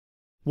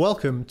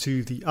Welcome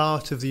to The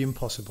Art of the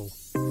Impossible,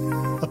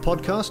 a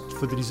podcast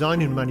for the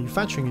design and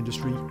manufacturing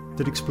industry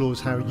that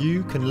explores how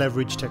you can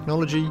leverage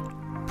technology,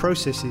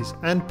 processes,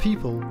 and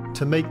people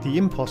to make the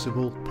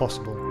impossible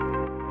possible.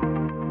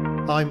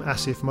 I'm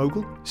Asif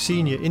Mogul,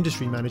 Senior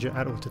Industry Manager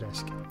at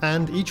Autodesk,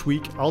 and each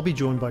week I'll be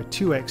joined by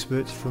two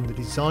experts from the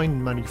design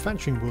and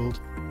manufacturing world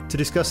to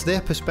discuss their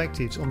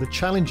perspectives on the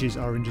challenges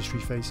our industry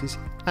faces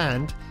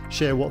and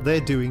share what they're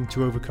doing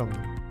to overcome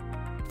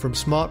them. From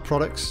smart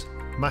products,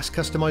 mass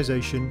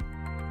customization,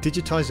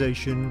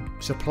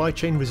 digitization, supply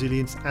chain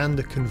resilience, and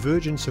the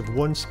convergence of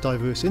once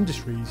diverse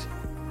industries,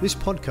 this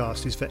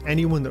podcast is for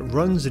anyone that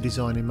runs a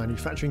design and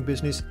manufacturing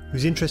business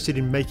who's interested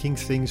in making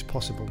things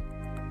possible.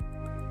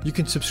 You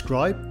can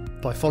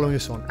subscribe by following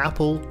us on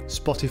Apple,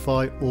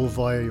 Spotify, or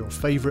via your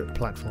favorite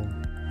platform.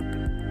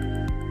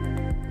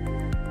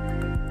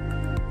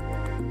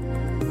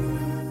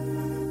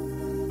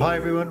 Hi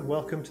everyone,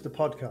 welcome to the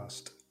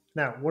podcast.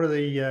 Now, one of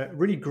the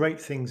really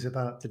great things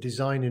about the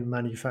design and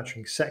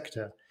manufacturing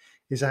sector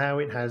is how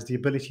it has the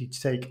ability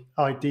to take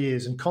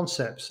ideas and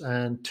concepts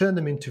and turn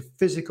them into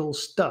physical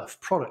stuff,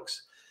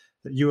 products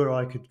that you or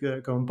I could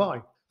go and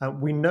buy.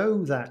 We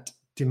know that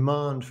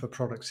demand for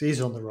products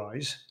is on the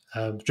rise,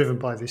 driven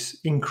by this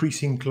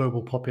increasing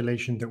global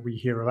population that we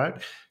hear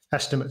about.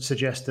 Estimates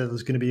suggest that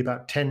there's going to be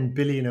about 10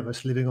 billion of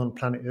us living on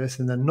planet Earth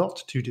in the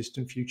not too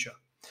distant future.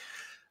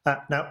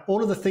 Now,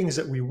 all of the things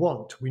that we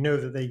want, we know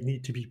that they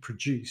need to be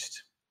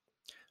produced.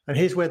 And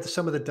here's where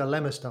some of the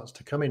dilemma starts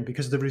to come in,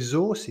 because the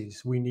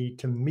resources we need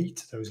to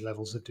meet those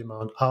levels of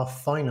demand are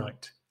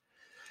finite.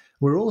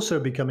 We're also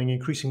becoming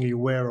increasingly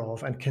aware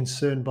of and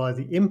concerned by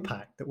the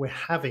impact that we're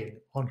having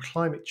on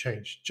climate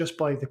change just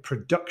by the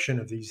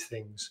production of these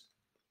things.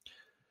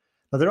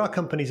 Now, there are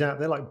companies out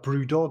there like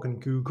BrewDog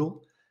and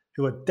Google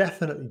who are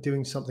definitely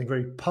doing something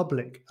very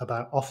public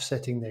about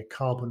offsetting their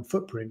carbon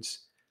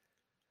footprints.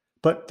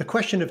 But the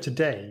question of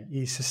today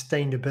is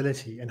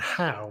sustainability and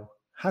how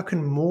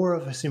can more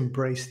of us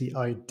embrace the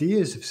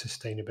ideas of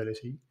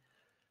sustainability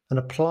and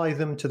apply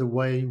them to the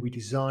way we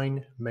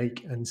design,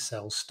 make, and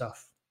sell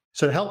stuff.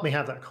 So to help me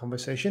have that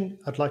conversation,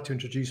 I'd like to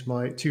introduce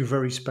my two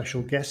very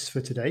special guests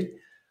for today.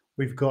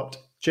 We've got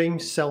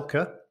James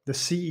Selker, the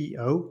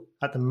CEO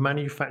at the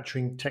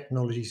Manufacturing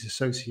Technologies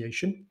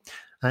Association,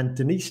 and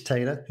Denise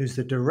Taylor, who's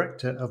the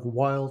Director of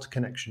Wild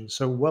Connections.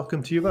 So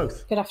welcome to you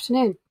both. Good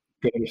afternoon.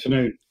 Good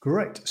afternoon.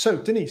 Great. So,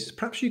 Denise,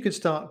 perhaps you could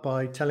start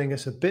by telling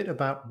us a bit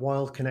about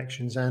Wild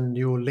Connections and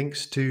your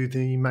links to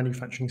the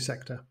manufacturing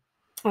sector.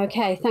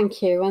 Okay,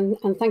 thank you.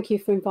 And thank you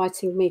for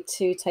inviting me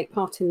to take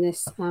part in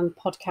this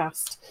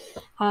podcast.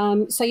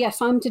 So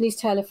yes, I'm Denise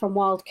Taylor from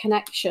Wild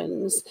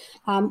Connections.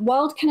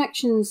 Wild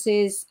Connections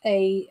is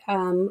a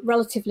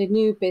relatively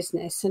new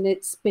business, and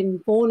it's been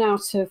born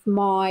out of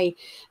my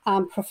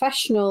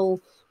professional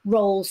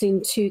roles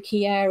in two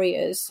key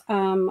areas,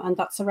 and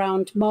that's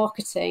around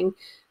marketing,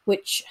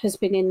 which has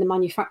been in the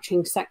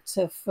manufacturing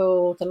sector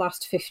for the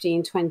last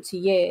 15, 20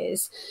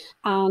 years,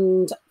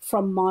 and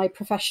from my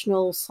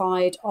professional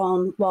side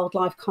on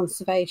wildlife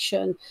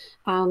conservation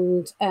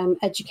and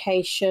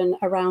education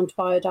around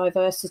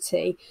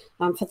biodiversity.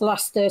 For the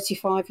last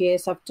 35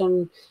 years, I've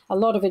done a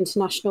lot of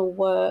international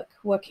work,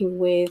 working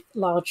with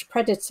large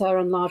predator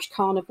and large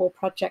carnivore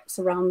projects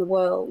around the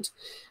world.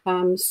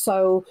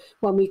 So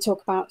when we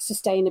talk about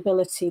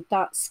sustainability,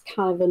 that's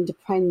kind of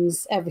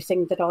underpins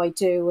everything that I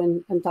do,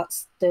 and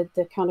that's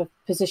the kind of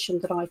position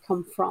that I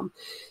come from.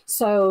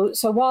 So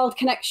Wild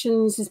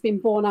Connections has been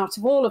born out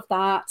of all of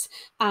that,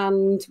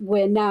 and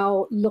we're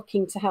now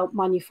looking to help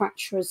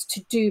manufacturers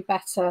to do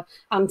better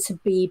and to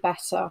be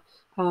better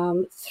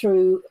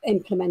through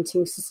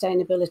implementing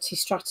sustainability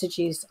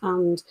strategies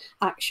and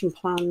action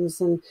plans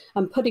and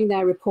putting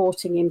their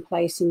reporting in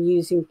place and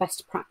using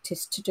best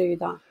practice to do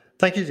that.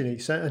 Thank you,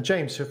 Denise.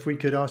 James, if we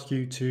could ask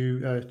you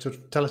to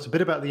tell us a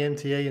bit about the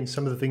MTA and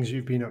some of the things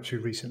you've been up to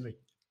recently.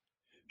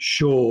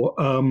 Sure.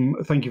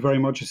 Thank you very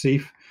much,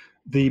 Asif.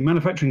 The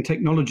Manufacturing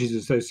Technologies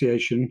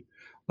Association,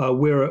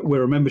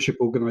 we're a membership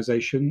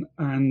organisation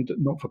and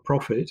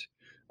not-for-profit,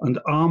 and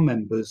our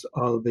members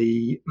are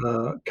the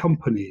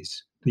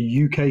companies,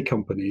 the UK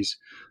companies,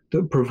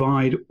 that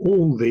provide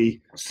all the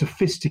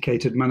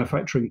sophisticated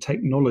manufacturing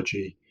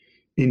technology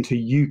into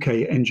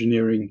UK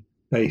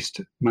engineering-based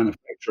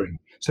manufacturing.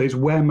 So it's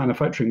where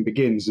manufacturing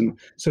begins. And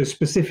so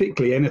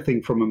specifically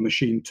anything from a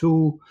machine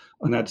tool,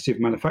 an additive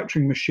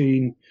manufacturing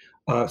machine,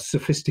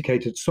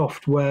 sophisticated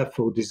software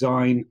for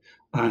design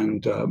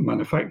and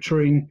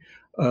manufacturing,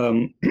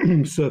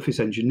 surface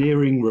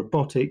engineering,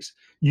 robotics,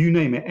 you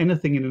name it,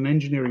 anything in an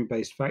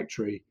engineering-based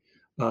factory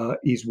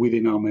is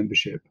within our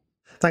membership.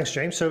 Thanks,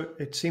 James. So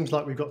it seems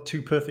like we've got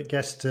two perfect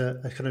guests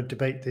to kind of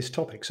debate this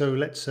topic. So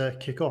let's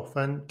kick off.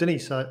 And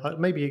Denise,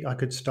 maybe I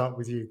could start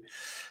with you.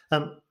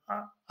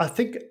 I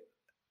think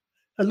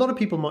a lot of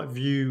people might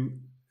view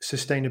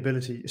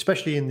sustainability,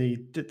 especially in the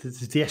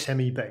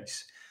SME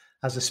base,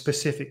 as a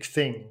specific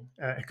thing.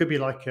 It could be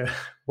like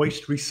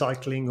waste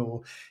recycling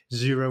or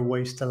zero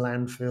waste to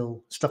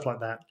landfill, stuff like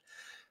that.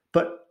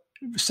 But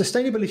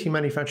sustainability in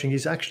manufacturing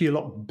is actually a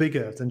lot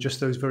bigger than just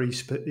those very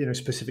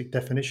specific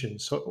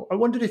definitions. So I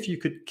wondered if you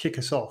could kick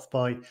us off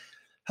by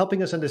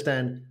helping us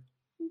understand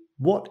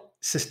what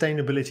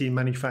sustainability in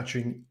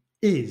manufacturing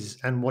is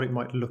and what it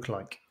might look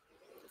like.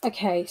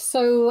 Okay,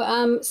 so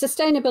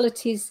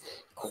sustainability is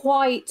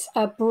quite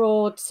a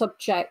broad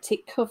subject.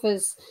 It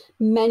covers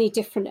many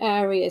different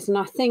areas, and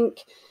I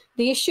think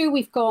the issue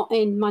we've got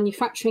in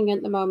manufacturing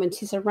at the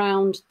moment is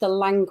around the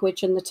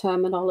language and the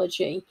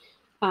terminology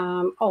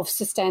of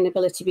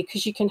sustainability,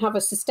 because you can have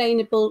a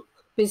sustainable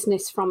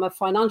business from a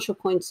financial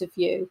point of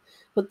view,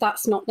 but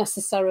that's not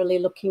necessarily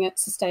looking at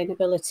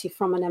sustainability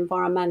from an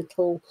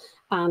environmental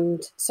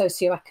and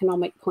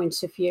socioeconomic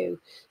point of view.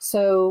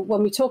 So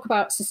when we talk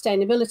about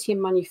sustainability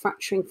in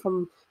manufacturing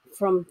from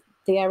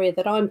the area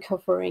that I'm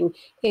covering,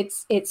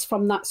 it's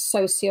from that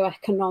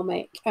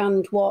socioeconomic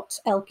and what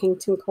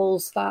Elkington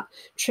calls that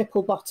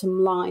triple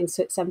bottom line.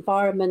 So it's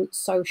environment,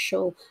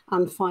 social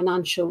and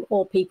financial,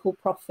 or people,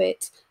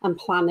 profit and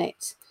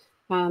planet.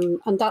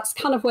 And that's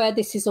kind of where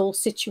this is all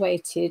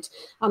situated.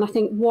 And I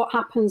think what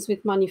happens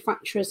with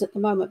manufacturers at the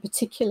moment,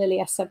 particularly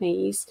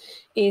SMEs,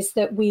 is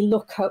that we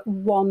look at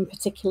one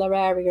particular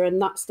area,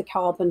 and that's the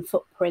carbon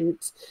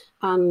footprint,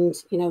 and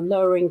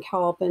lowering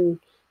carbon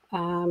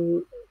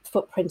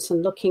footprints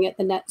and looking at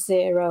the net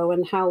zero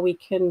and how we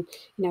can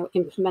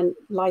implement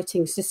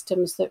lighting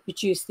systems that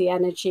reduce the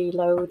energy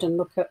load, and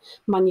look at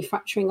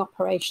manufacturing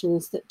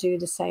operations that do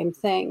the same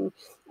thing.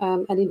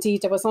 And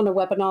indeed, I was on a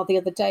webinar the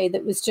other day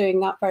that was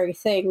doing that very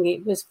thing.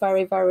 It was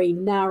very, very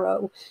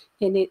narrow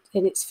in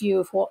its view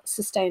of what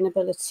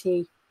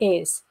sustainability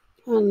is.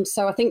 And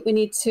so I think we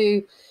need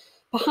to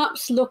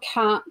perhaps look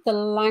at the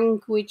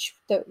language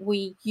that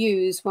we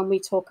use when we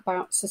talk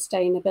about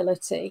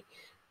sustainability.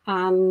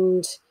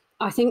 And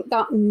I think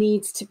that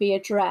needs to be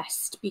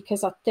addressed,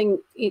 because I think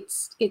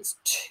it's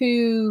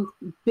too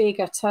big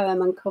a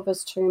term and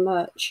covers too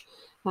much.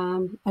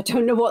 I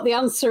don't know what the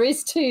answer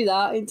is to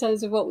that in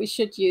terms of what we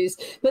should use,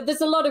 but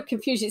there's a lot of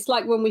confusion. It's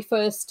like when we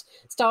first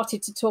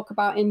started to talk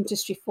about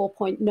Industry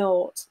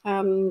 4.0,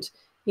 and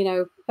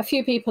a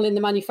few people in the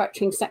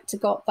manufacturing sector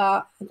got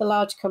that, the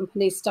large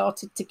companies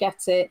started to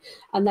get it,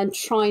 and then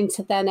trying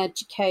to then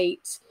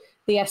educate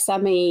the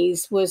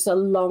SMEs was a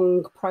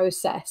long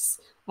process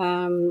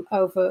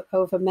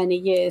over many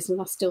years, and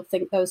I still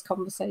think those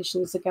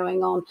conversations are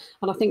going on.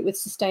 And I think with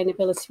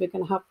sustainability, we're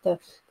going to have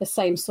the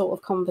same sort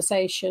of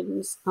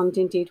conversations, and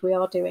indeed we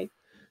are doing.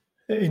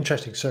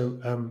 Interesting.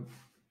 So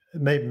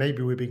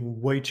maybe we're being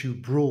way too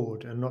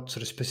broad and not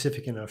sort of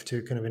specific enough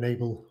to kind of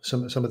enable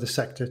some of the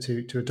sector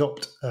to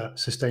adopt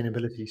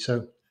sustainability.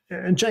 So,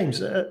 and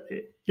James,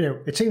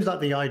 it seems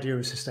like the idea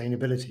of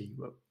sustainability,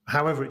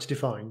 however it's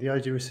defined, the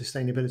idea of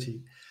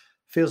sustainability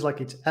feels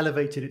like it's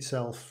elevated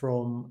itself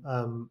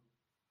from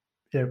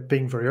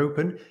being very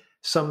open.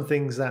 Some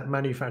things that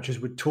manufacturers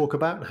would talk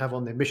about and have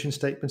on their mission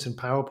statements and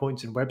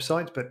PowerPoints and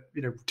websites, but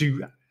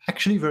do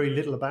actually very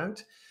little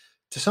about,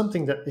 to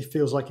something that it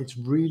feels like it's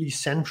really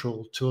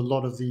central to a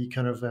lot of the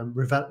kind of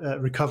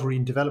recovery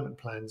and development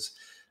plans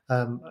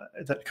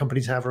that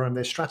companies have around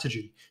their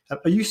strategy.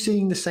 Are you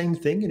seeing the same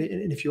thing?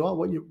 And if you are,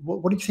 what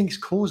do you think has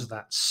caused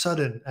that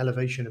sudden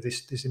elevation of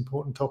this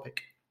important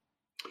topic?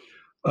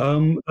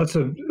 That's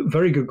a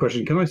very good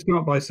question. Can I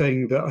start by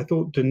saying that I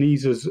thought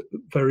Denise's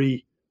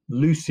very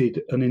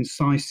lucid and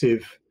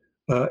incisive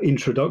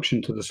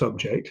introduction to the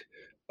subject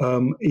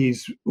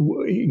is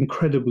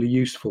incredibly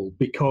useful,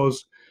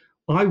 because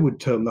I would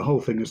term the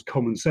whole thing as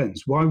common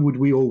sense. Why would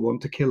we all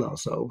want to kill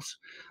ourselves?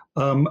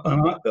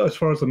 As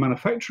far as the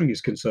manufacturing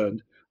is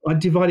concerned, I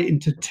divide it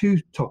into two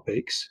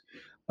topics,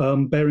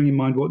 bearing in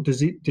mind what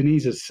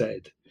Denise has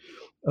said.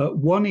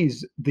 One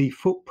is the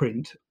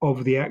footprint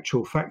of the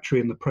actual factory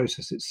and the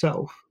process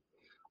itself.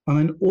 And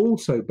then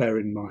also bear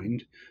in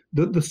mind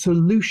that the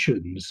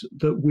solutions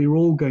that we're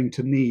all going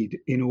to need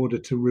in order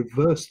to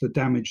reverse the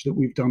damage that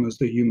we've done as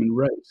the human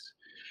race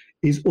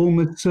is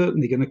almost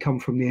certainly going to come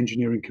from the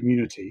engineering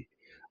community,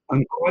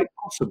 and quite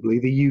possibly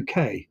the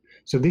UK.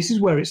 So this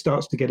is where it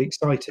starts to get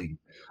exciting.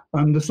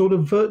 And the sort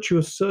of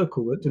virtuous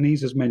circle that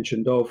Denise has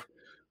mentioned of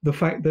the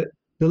fact that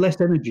the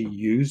less energy you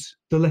use,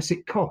 the less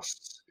it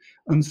costs.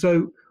 And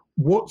so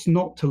what's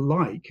not to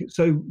like?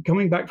 So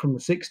coming back from the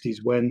 60s,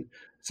 when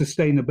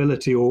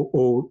sustainability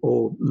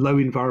or low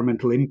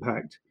environmental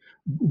impact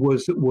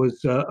was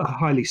a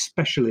highly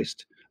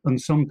specialist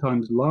and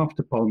sometimes laughed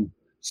upon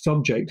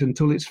subject,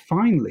 until it's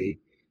finally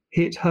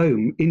hit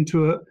home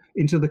into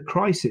the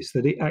crisis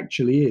that it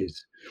actually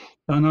is.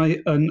 And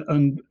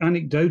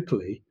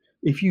anecdotally,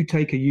 if you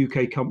take a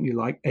UK company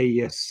like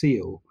AES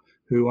Seal,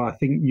 who I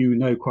think you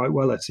know quite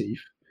well, Asif,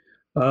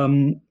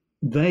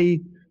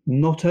 they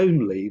not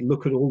only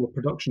look at all the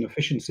production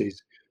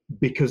efficiencies,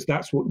 because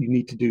that's what you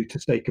need to do to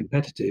stay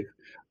competitive,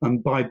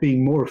 and by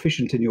being more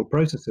efficient in your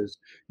processes,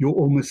 you're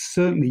almost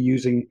certainly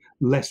using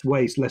less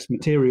waste, less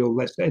material,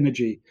 less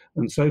energy,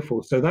 and so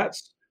forth. So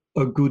that's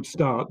a good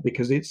start,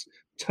 because it's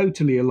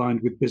totally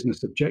aligned with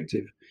business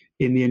objective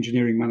in the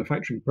engineering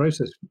manufacturing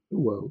process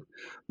world.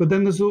 But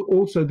then there's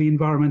also the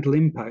environmental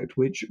impact,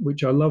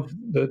 which I love,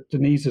 the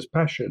Denise's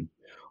passion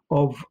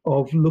of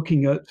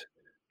looking at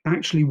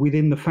actually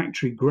within the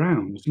factory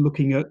grounds,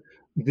 looking at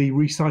the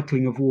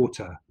recycling of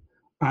water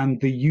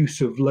and the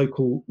use of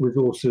local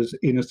resources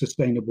in a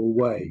sustainable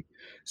way.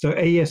 So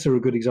AES are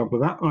a good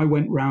example of that. I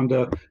went round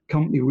a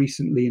company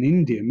recently in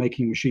India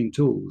making machine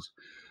tools,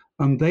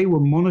 and they were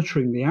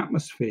monitoring the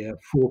atmosphere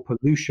for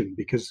pollution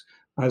because,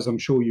 as I'm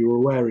sure you're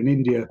aware, in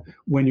India,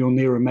 when you're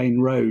near a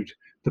main road,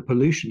 the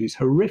pollution is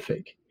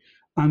horrific.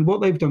 And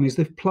what they've done is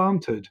they've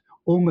planted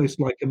almost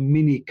like a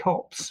mini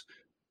COPs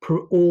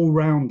all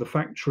round the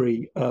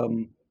factory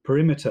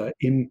perimeter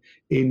in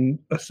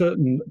a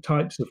certain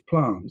types of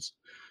plants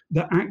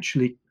that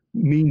actually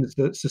means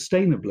that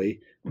sustainably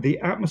the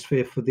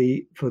atmosphere for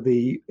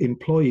the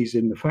employees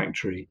in the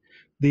factory,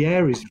 the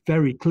air is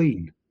very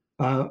clean.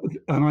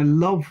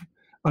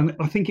 And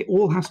I think it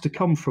all has to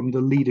come from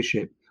the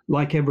leadership,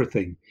 like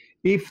everything.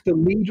 If the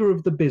leader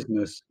of the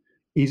business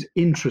is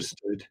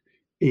interested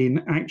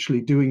in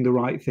actually doing the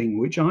right thing,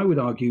 which I would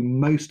argue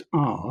most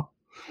are,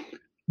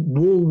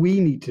 all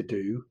we need to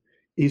do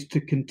is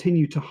to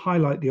continue to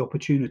highlight the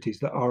opportunities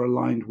that are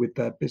aligned with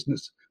their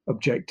business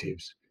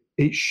objectives.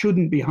 It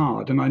shouldn't be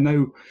hard, and I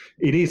know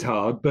it is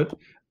hard, but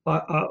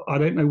I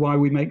don't know why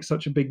we make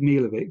such a big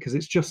meal of it, because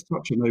it's just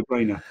such a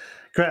no-brainer.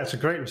 Great, that's a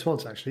great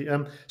response, actually.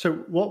 So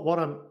what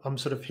I'm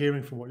sort of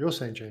hearing from what you're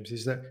saying, James,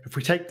 is that if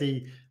we take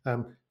the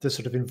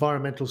sort of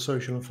environmental,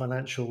 social, and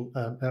financial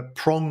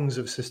prongs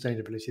of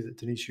sustainability that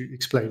Denise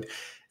explained,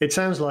 it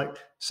sounds like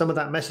some of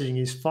that messaging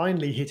is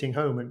finally hitting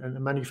home, and the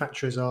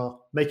manufacturers are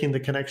making the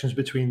connections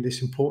between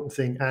this important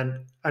thing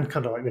and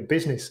kind of like the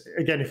business.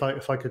 Again, if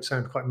I could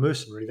sound quite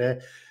mercenary,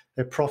 their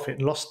profit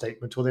and loss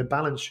statement or their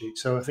balance sheet.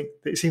 So I think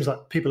it seems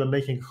like people are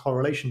making a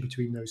correlation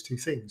between those two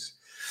things.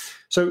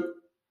 So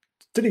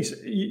Denise,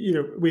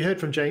 we heard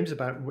from James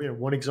about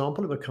one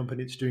example of a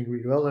company that's doing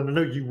really well, and I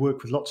know you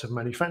work with lots of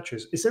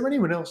manufacturers. Is there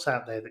anyone else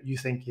out there that you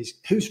think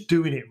who's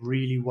doing it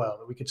really well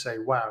that we could say,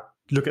 wow,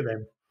 look at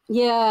them?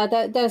 Yeah,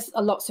 there's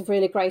lots of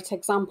really great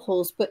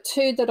examples, but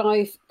two that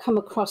I've come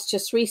across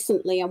just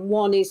recently, and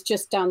one is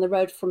just down the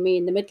road from me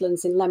in the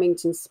Midlands in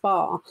Leamington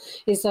Spa,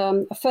 is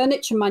a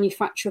furniture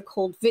manufacturer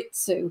called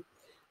Vitsu.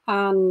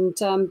 And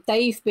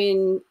they've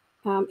been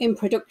in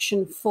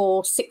production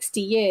for 60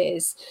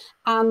 years.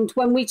 And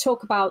when we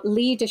talk about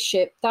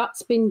leadership,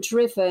 that's been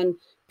driven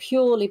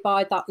purely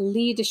by that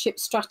leadership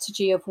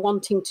strategy of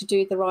wanting to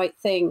do the right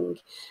thing.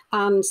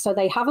 And so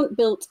they haven't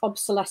built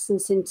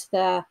obsolescence into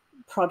their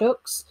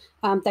products.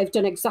 They've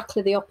done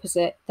exactly the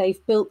opposite.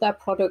 They've built their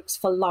products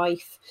for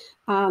life,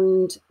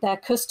 and their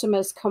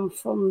customers come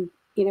from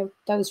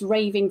those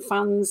raving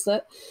fans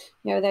that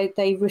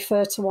they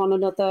refer to one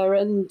another,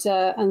 and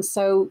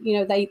so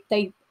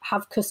they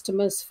have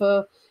customers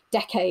for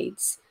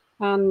decades,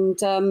 and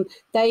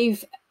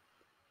they've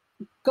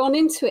gone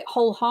into it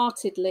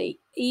wholeheartedly,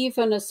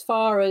 even as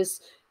far as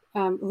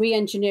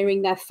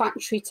re-engineering their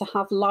factory to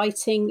have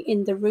lighting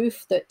in the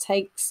roof that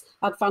takes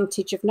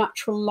advantage of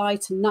natural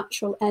light and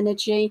natural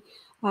energy.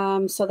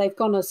 So they've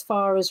gone as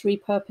far as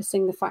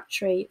repurposing the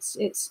factory.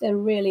 It's a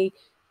really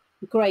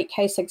great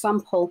case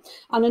example.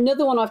 And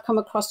another one I've come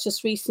across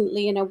just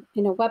recently in a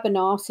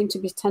webinar, I seem to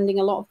be attending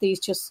a lot of these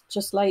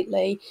just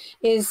lately,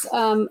 is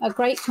a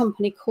great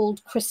company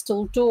called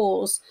Crystal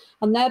Doors,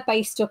 and they're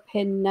based up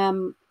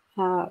in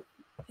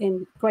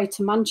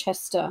Greater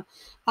Manchester.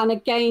 And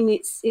again,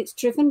 it's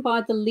driven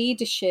by the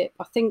leadership.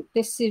 I think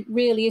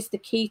really is the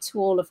key to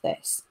all of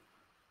this.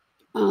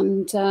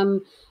 And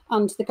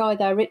the guy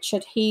there,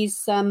 Richard,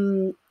 he's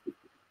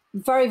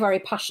very, very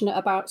passionate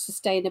about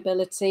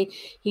sustainability.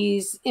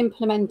 He's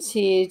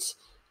implemented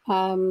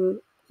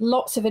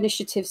lots of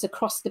initiatives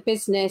across the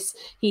business.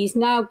 He's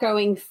now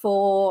going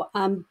for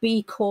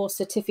B Corp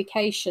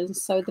certification.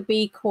 So the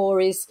B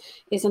Corp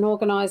is an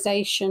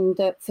organisation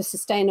that for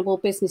sustainable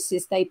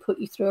businesses, they put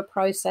you through a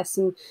process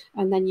and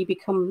then you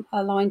become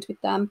aligned with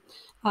them.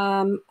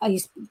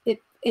 He's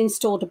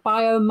installed a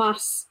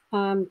biomass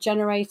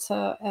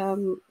generator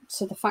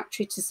to the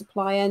factory to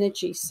supply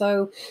energy.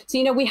 So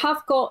we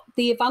have got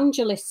the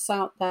evangelists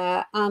out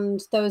there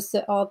and those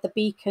that are the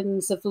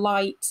beacons of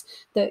light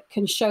that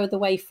can show the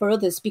way for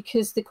others,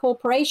 because the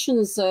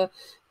corporations are,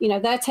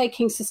 they're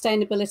taking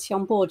sustainability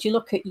on board. You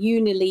look at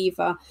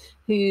Unilever,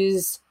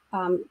 who's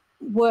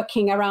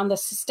working around the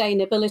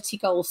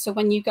sustainability goals. So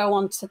when you go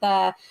onto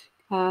their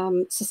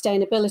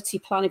sustainability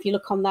plan, if you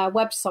look on their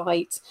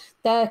website,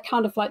 they're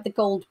kind of like the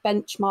gold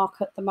benchmark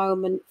at the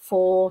moment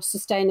for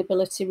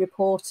sustainability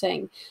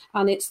reporting,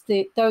 and it's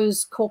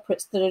those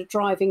corporates that are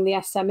driving the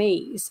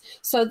SMEs.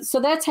 So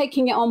they're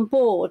taking it on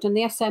board, and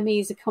the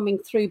SMEs are coming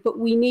through. But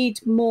we need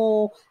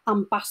more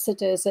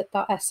ambassadors at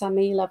that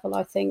SME level,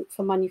 I think,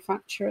 for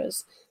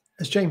manufacturers.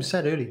 As James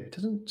said earlier, it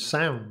doesn't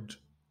sound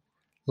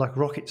like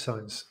rocket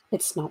science.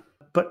 It's not.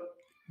 But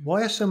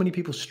why are so many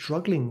people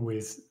struggling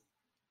with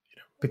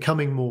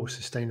becoming more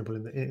sustainable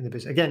in the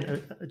business?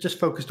 Again, just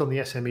focused on the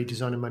SME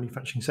design and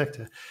manufacturing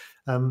sector.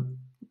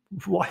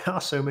 Why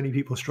are so many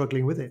people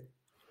struggling with it?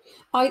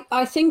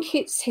 I think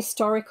it's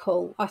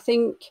historical. I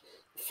think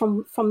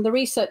from the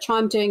research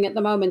I'm doing at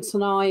the moment,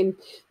 and I'm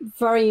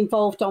very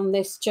involved on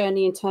this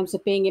journey in terms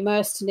of being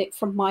immersed in it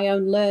from my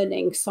own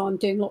learning. So I'm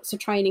doing lots of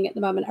training at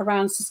the moment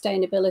around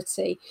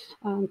sustainability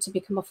to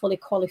become a fully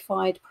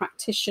qualified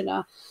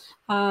practitioner.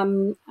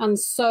 And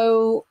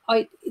so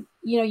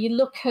you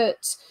look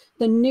at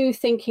the new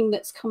thinking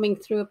that's coming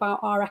through about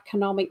our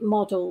economic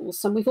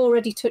models, and we've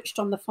already touched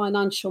on the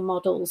financial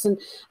models. And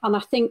I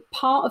think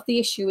part of the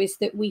issue is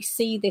that we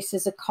see this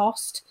as a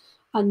cost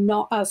and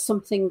not as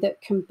something that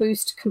can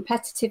boost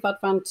competitive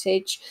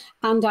advantage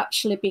and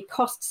actually be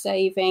cost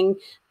saving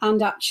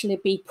and actually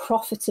be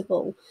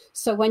profitable.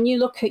 So when you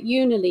look at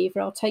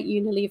Unilever, I'll take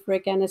Unilever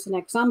again as an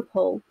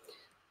example,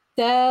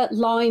 their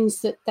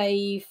lines that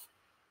they've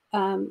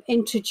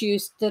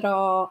introduced that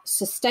are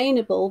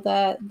sustainable,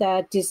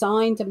 they're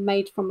designed and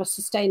made from a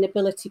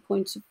sustainability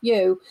point of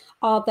view,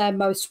 are their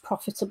most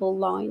profitable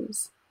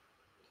lines.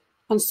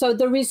 And so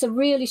there is a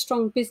really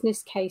strong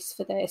business case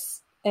for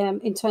this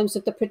in terms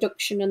of the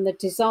production and the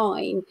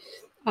design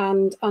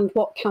and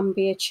what can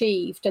be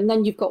achieved. And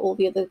then you've got all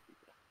the other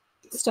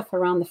stuff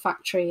around the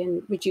factory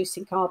and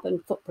reducing carbon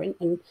footprint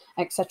and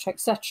et cetera,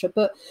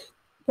 But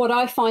what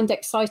I find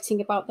exciting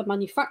about the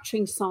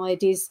manufacturing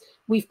side is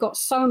we've got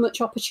so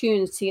much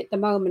opportunity at the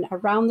moment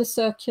around the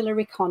circular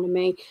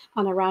economy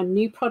and around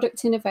new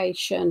product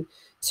innovation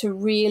to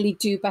really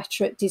do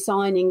better at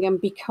designing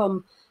and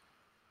become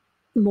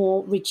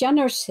more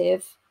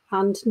regenerative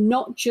and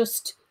not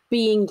just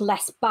being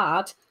less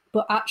bad,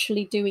 but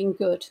actually doing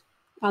good.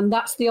 And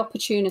that's the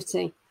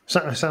opportunity.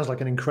 Sounds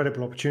like an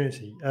incredible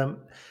opportunity.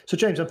 So,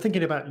 James, I'm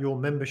thinking about your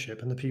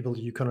membership and the people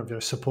you kind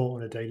of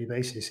support on a daily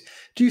basis.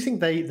 Do you think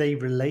they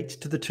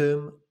relate to the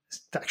term,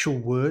 the actual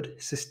word,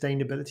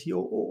 sustainability,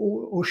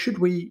 or should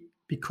we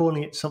be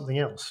calling it something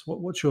else?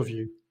 What's your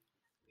view?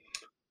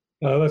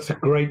 That's a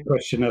great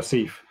question,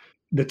 Asif.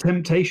 The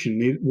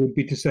temptation would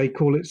be to say,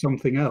 call it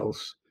something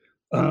else.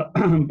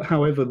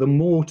 However, the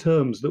more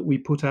terms that we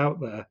put out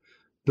there,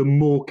 the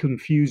more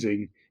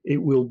confusing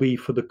it will be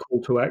for the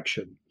call to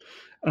action.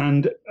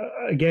 And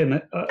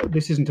again,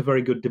 this isn't a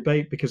very good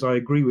debate because I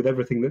agree with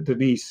everything that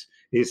Denise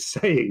is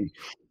saying.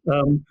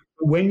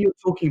 When you're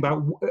talking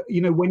about,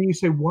 when you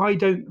say, why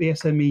don't the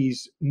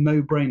SMEs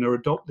no-brainer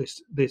adopt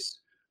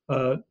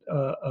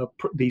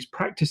these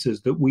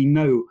practices that we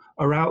know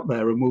are out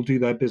there and will do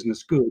their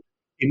business good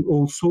in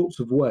all sorts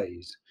of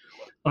ways?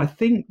 I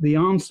think the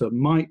answer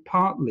might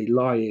partly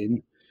lie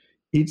in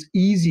it's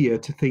easier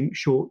to think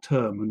short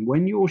term. And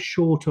when you're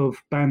short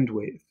of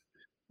bandwidth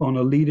on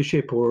a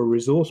leadership or a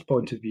resource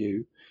point of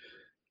view,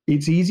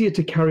 it's easier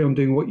to carry on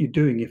doing what you're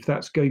doing if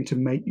that's going to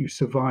make you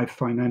survive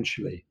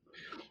financially.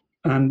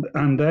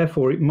 And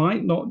therefore, it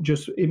might not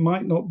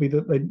be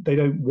that they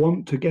don't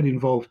want to get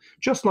involved,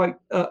 just like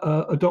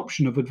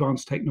adoption of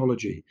advanced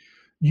technology.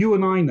 You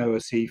and I know,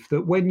 Asif,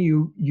 that when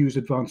you use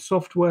advanced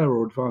software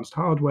or advanced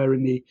hardware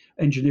in the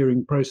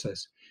engineering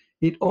process,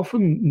 it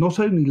often not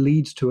only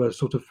leads to a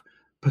sort of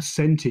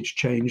percentage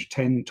change,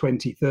 10,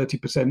 20,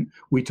 30%,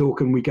 we talk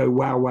and we go,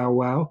 wow, wow,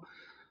 wow.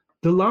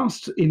 The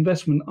last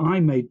investment I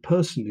made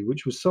personally,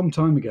 which was some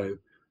time ago,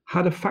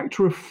 had a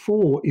factor of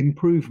 4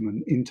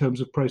 improvement in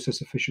terms of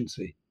process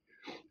efficiency.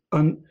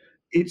 And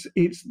it's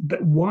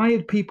that why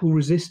are people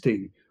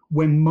resisting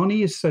when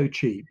money is so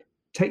cheap?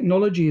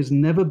 Technology has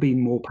never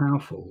been more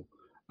powerful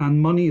and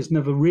money has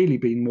never really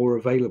been more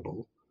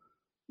available.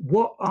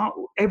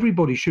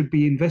 Everybody should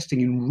be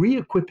investing in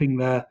re-equipping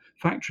their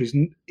factories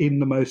in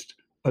the most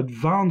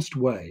advanced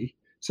way.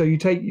 So you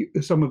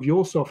take some of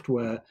your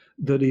software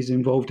that is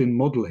involved in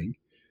modeling.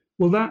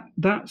 Well,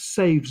 that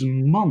saves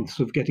months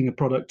of getting a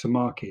product to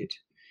market.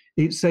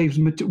 It saves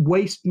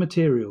waste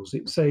materials.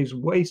 It saves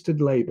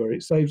wasted labor.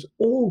 It saves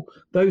all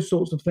those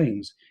sorts of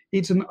things.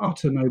 It's an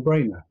utter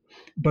no-brainer.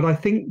 But I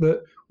think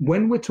that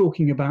when we're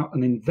talking about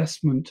an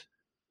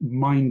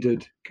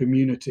investment-minded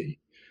community,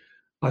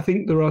 I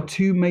think there are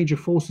 2 major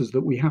forces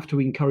that we have to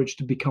encourage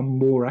to become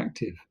more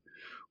active.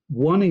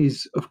 One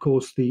is, of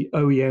course, the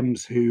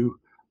OEMs who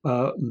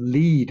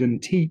lead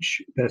and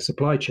teach their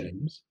supply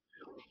chains,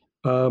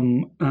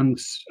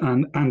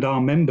 and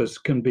our members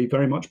can be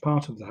very much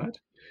part of that.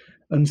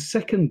 And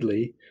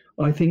secondly,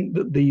 I think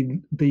that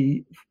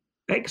the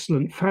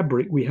excellent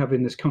fabric we have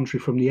in this country,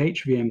 from the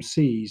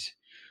HVMCs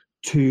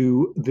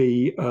to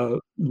the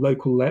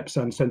local LEPs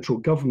and central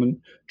government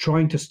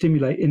trying to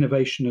stimulate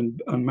innovation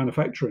and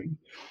manufacturing,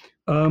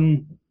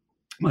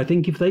 I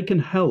think if they can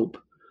help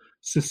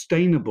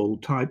sustainable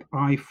type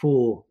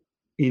I4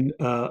 in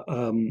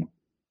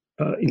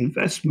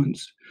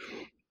investments,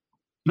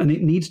 and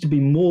it needs to be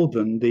more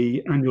than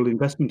the annual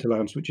investment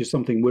allowance, which is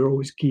something we're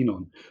always keen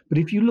on. But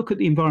if you look at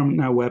the environment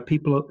now where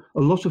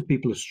a lot of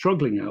people are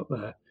struggling out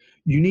there,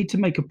 you need to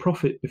make a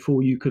profit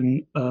before you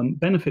can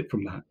benefit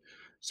from that.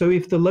 So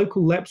if the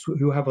local LEPs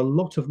who have a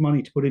lot of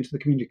money to put into the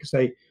community can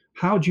say,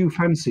 how do you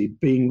fancy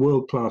being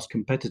world-class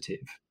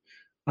competitive?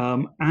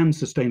 and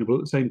sustainable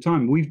at the same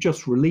time. We've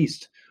just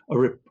released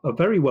a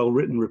very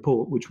well-written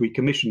report, which we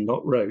commissioned,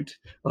 not wrote,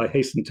 I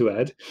hasten to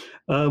add,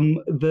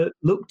 that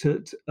looked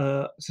at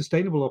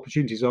sustainable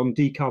opportunities on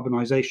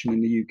decarbonisation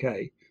in the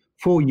UK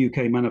for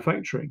UK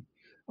manufacturing.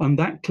 And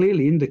that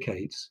clearly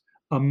indicates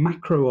a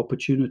macro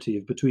opportunity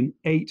of between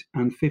 8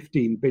 and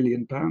 15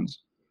 billion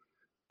pounds.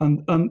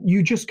 And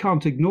you just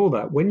can't ignore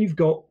that. When you've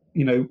got,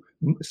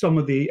 some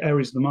of the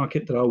areas of the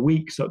market that are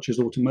weak, such as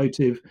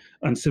automotive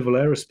and civil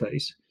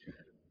aerospace,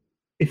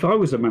 if I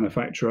was a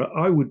manufacturer,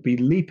 I would be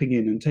leaping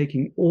in and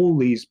taking all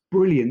these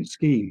brilliant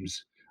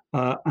schemes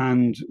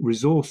and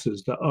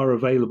resources that are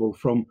available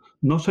from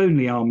not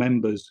only our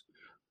members,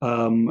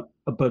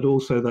 but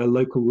also their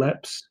local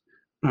LEPs.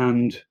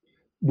 And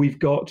we've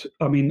got,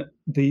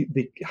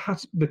 the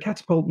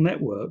Catapult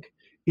network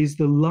is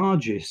the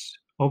largest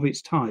of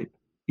its type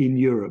in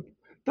Europe.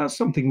 That's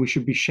something we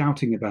should be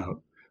shouting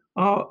about.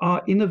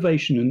 Our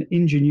innovation and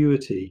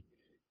ingenuity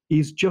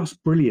is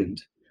just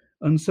brilliant.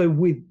 And so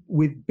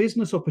with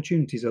business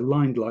opportunities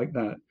aligned like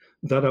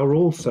that are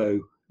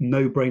also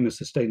no-brainer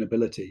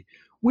sustainability,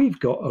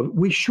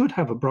 we should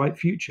have a bright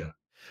future.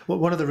 Well,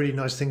 one of the really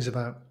nice things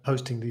about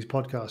hosting these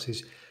podcasts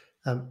is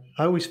I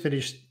always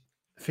finish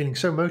feeling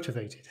so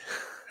motivated.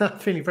 I'm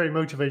feeling very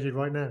motivated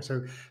right now.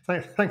 So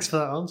thanks for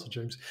that answer,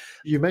 James.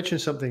 You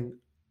mentioned something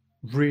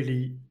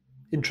really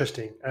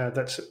interesting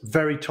that's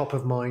very top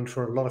of mind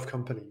for a lot of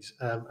companies,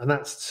 and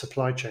that's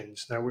supply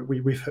chains. Now,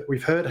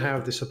 we've heard how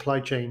the supply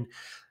chain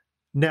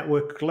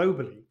network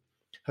globally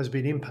has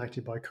been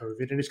impacted by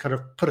COVID, and it's kind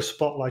of put a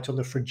spotlight on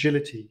the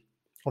fragility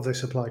of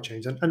those supply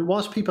chains. And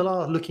whilst people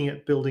are looking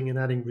at building and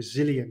adding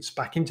resilience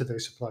back into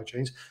those supply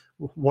chains,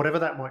 whatever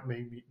that might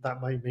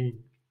mean.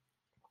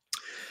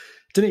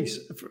 Denise,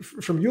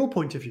 from your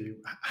point of view,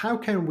 how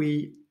can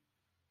we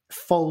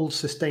fold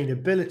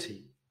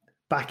sustainability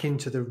back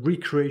into the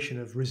recreation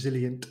of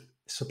resilient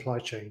supply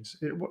chains?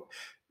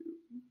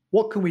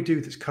 What can we do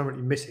that's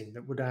currently missing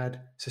that would add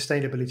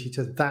sustainability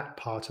to that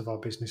part of our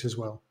business as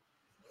well?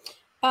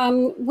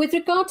 With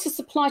regard to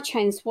supply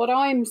chains, what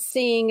I'm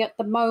seeing at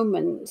the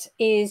moment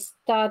is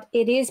that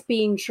it is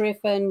being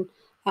driven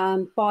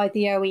by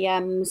the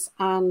OEMs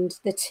and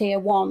the tier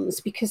ones,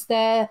 because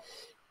they're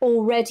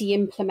already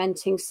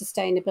implementing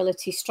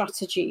sustainability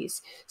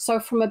strategies. So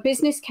from a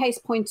business case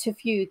point of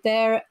view,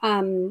 they're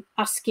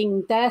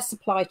asking their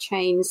supply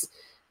chains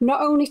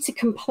not only to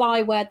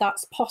comply where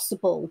that's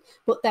possible,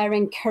 but they're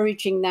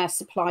encouraging their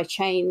supply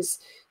chains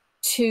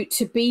to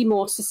be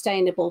more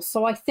sustainable.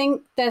 So I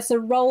think there's a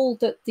role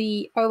that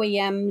the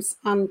OEMs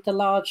and the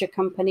larger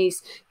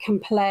companies can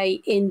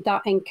play in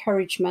that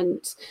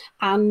encouragement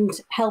and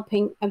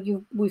helping,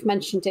 we've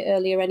mentioned it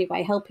earlier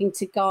anyway, helping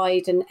to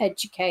guide and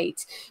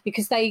educate,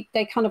 because they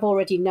kind of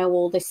already know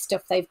all this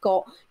stuff. They've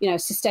got,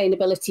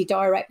 sustainability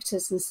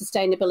directors and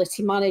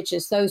sustainability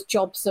managers. Those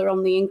jobs are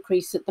on the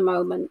increase at the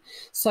moment.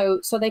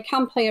 So they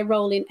can play a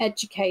role in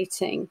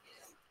educating.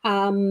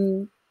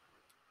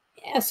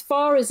 As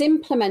far as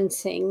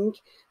implementing,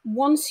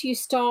 once you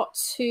start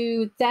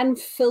to then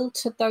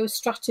filter those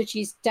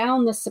strategies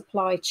down the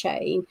supply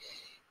chain,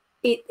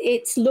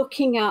 it's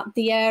looking at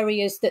the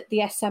areas that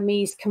the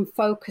SMEs can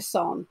focus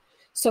on.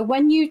 So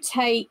when you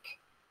take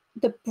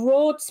the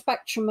broad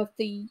spectrum of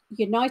the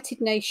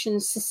United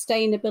Nations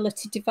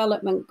Sustainability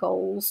Development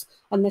Goals,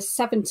 and there's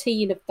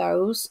 17 of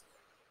those,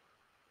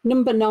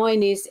 number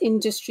 9 is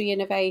industry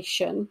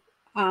innovation,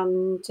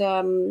 and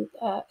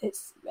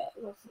it's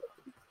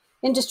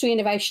industry,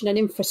 innovation and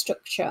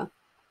infrastructure.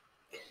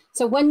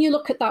 So when you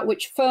look at that,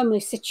 which firmly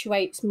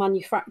situates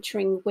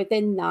manufacturing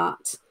within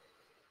that,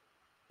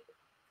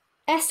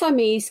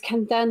 SMEs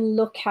can then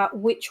look at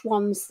which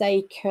ones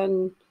they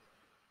can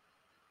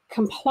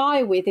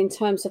comply with in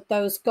terms of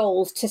those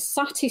goals to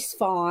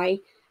satisfy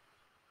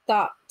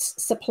that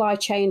supply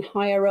chain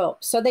higher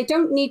up. So they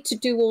don't need to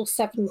do all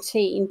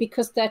 17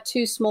 because they're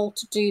too small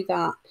to do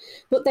that,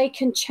 but they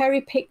can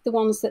cherry pick the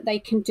ones that they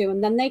can do,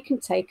 and then they can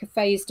take a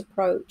phased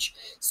approach.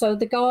 So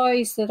the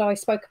guys that I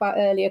spoke about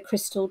earlier,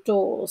 Crystal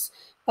Doors,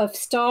 have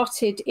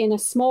started in a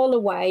smaller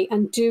way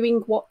and doing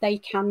what they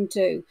can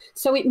do.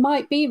 So it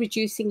might be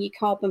reducing your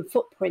carbon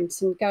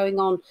footprint and going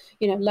on,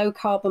 low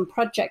carbon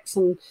projects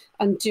and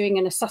doing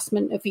an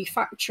assessment of your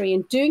factory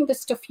and doing the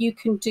stuff you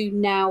can do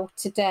now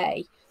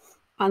today.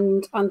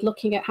 And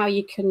looking at how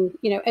you can,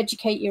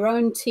 educate your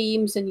own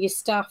teams and your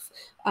staff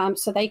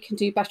so they can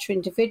do better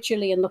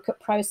individually, and look at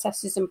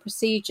processes and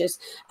procedures,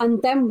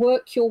 and then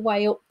work your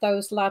way up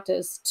those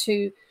ladders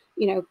to,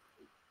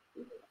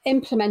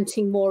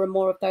 implementing more and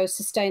more of those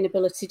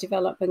sustainability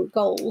development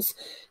goals,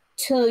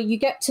 till you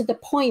get to the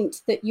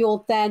point that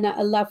you're then at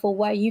a level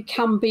where you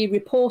can be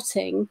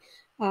reporting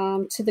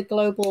to the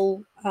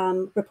Global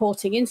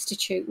Reporting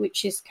Institute,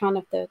 which is kind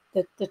of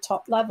the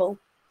top level.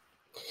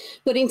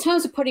 But in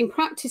terms of putting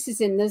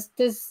practices in,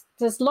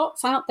 there's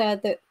lots out there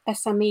that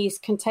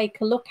SMEs can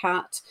take a look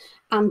at,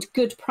 and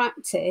good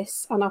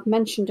practice. And I've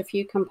mentioned a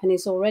few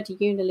companies already,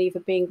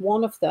 Unilever being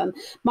one of them.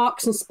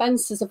 Marks and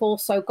Spencers have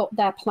also got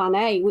their Plan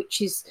A,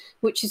 which is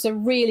a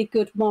really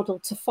good model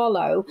to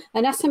follow.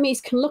 And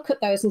SMEs can look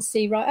at those and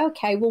see, right,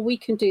 okay, well, we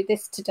can do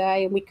this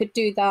today, and we could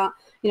do that,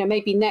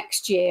 maybe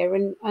next year,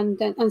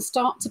 and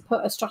start to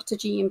put a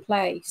strategy in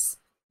place.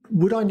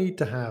 Would I need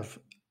to have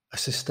a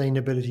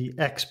sustainability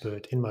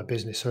expert in my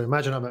business? So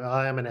imagine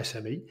I am an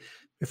SME.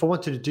 If I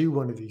wanted to do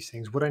one of these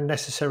things, would I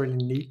necessarily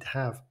need to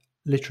have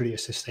literally a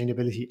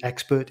sustainability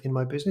expert in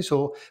my business?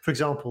 Or, for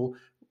example,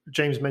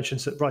 James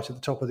mentions that right at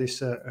the top of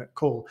this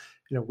call,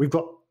 we've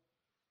got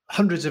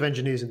hundreds of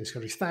engineers in this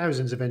country,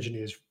 thousands of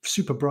engineers,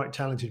 super bright,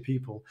 talented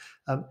people.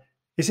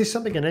 Is this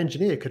something an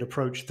engineer could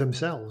approach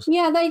themselves?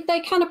 Yeah, they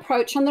can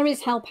approach, and there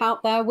is help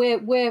out there.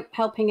 We're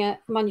helping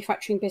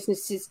manufacturing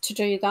businesses to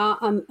do that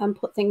and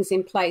put things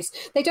in place.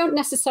 They don't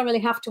necessarily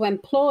have to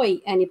employ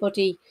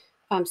anybody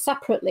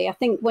separately. I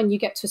think when you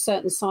get to a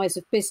certain size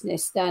of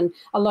business, then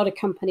a lot of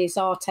companies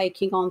are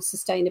taking on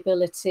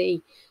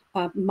sustainability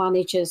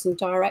managers and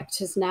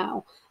directors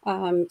now.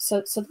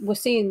 So we're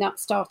seeing that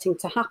starting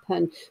to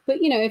happen. But,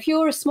 if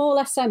you're a small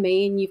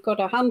SME and you've got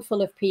a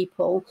handful of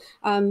people,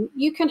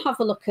 you can have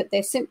a look at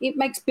this. It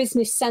makes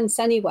business sense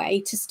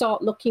anyway to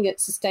start looking at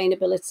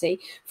sustainability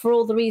for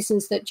all the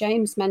reasons that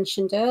James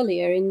mentioned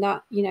earlier, in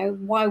that,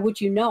 why would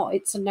you not?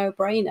 It's a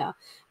no-brainer.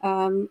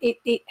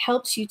 It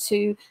helps you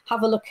to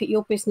have a look at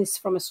your business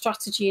from a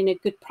strategy and a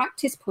good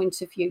practice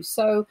point of view.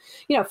 So,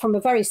 from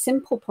a very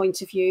simple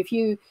point of view, if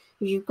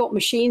you've got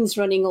machines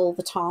running all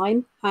the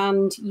time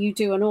and you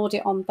do an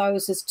audit on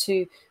those as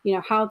to,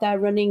 how they're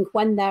running,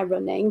 when they're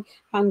running,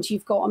 and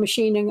you've got a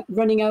machine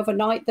running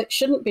overnight that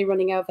shouldn't be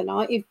running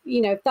overnight,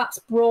 if that's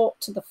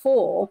brought to the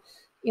fore,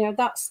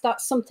 that's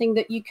something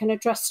that you can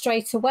address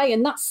straight away.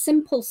 And that's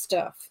simple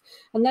stuff.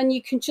 And then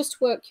you can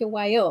just work your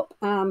way up.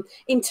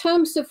 In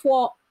terms of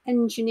what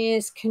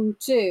engineers can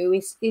do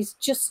is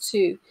just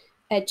to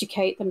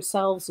educate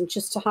themselves and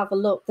just to have a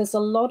look. There's a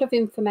lot of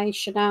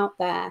information out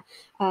there.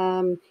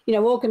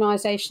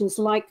 Organisations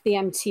like the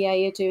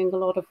MTA are doing a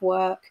lot of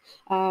work.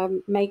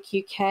 Make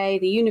UK,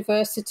 the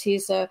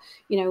universities are,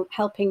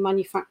 helping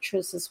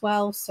manufacturers as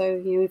well.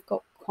 So, we've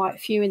got quite a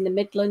few in the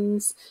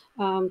Midlands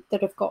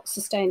that have got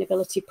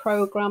sustainability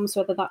programs,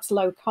 whether that's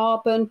low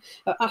carbon.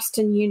 At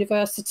Aston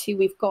University,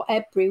 we've got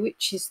EBRI,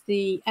 which is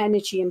the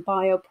Energy and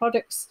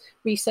Bioproducts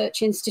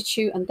Research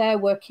Institute, and they're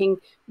working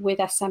with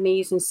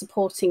SMEs and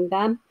supporting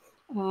them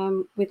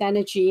with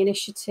energy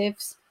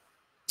initiatives.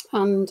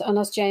 And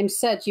as James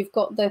said, you've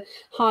got the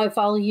high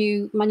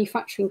value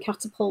manufacturing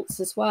catapults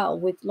as well,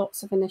 with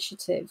lots of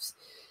initiatives.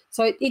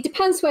 So it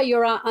depends where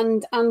you're at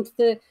and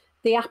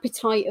the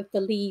appetite of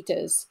the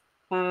leaders.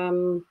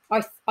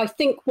 I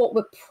think what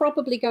we're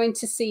probably going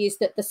to see is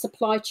that the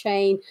supply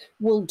chain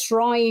will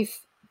drive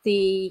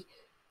the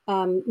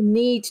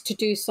need to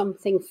do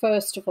something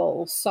first of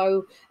all.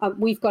 So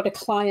we've got a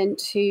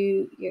client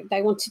who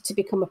they wanted to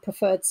become a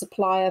preferred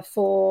supplier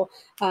for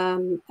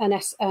an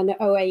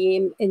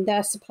OAE in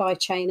their supply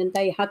chain, and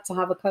they had to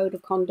have a code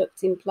of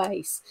conduct in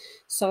place.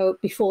 So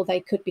before they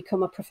could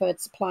become a preferred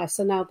supplier,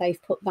 so now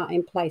they've put that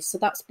in place. So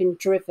that's been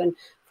driven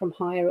from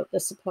higher up the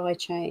supply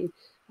chain.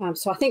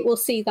 So I think we'll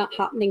see that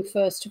happening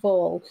first of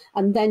all.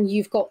 And then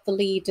you've got the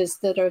leaders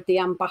that are the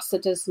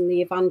ambassadors and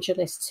the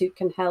evangelists who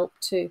can help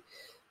to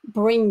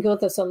bring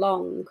others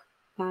along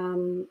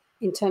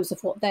in terms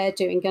of what they're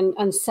doing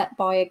and set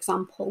by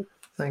example.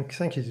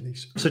 Thank you,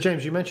 Denise. So,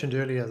 James, you mentioned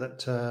earlier that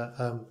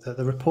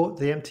the report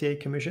the MTA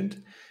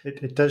commissioned,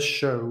 it does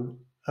show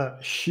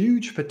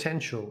huge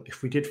potential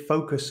if we did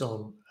focus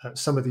on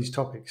some of these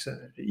topics,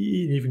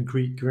 even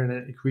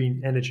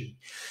green energy.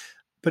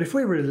 But if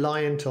we're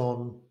reliant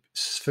on,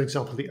 for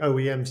example, the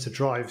OEMs to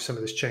drive some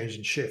of this change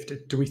and shift,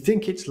 do we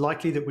think it's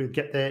likely that we'll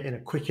get there in a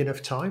quick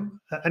enough time?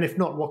 And if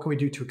not, what can we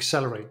do to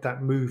accelerate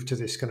that move to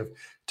this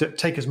to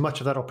take as much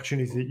of that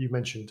opportunity that you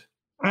mentioned?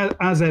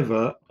 As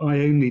ever, I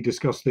only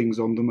discuss things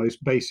on the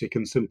most basic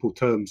and simple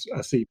terms,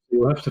 Asif.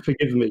 You'll have to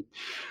forgive me.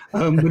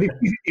 But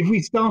if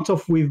we start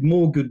off with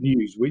more good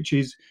news, which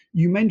is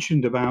you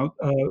mentioned about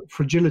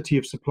fragility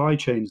of supply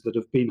chains that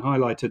have been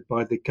highlighted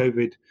by the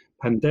COVID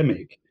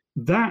pandemic.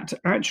 That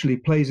actually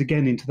plays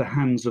again into the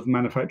hands of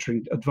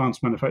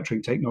advanced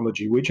manufacturing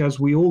technology, which,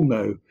 as we all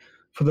know,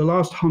 for the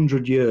last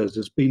 100 years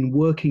has been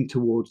working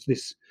towards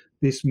this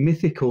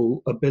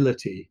mythical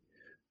ability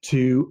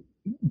to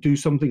do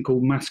something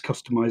called mass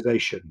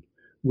customization,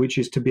 which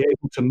is to be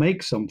able to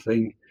make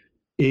something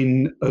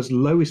in as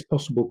low as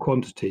possible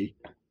quantity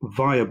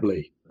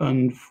viably.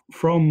 And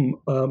from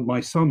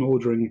my son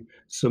ordering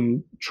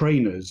some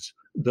trainers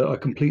that are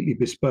completely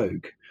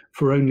bespoke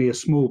for only a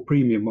small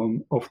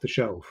premium off the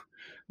shelf,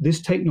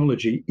 this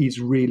technology is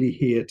really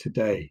here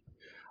today.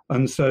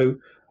 And so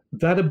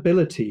that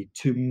ability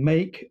to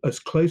make as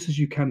close as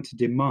you can to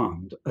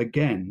demand,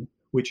 again,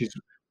 which is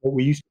what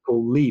we used to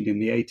call lean in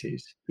the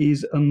 80s,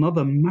 is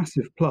another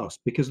massive plus,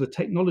 because the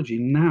technology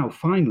now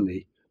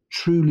finally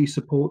truly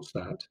supports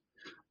that.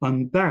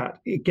 And that,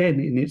 again,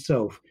 in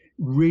itself,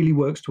 really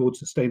works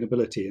towards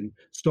sustainability and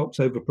stops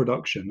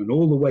overproduction and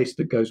all the waste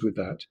that goes with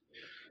that.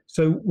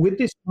 So with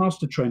this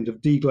master trend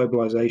of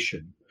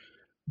deglobalization,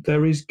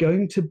 there is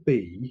going to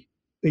be,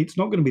 it's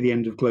not going to be the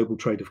end of global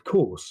trade, of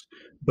course,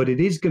 but it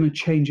is going to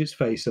change its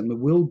face, and there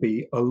will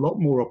be a lot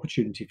more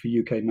opportunity for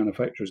UK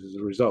manufacturers as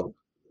a result.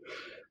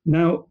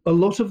 Now, a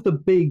lot of the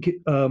big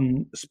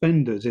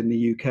spenders in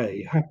the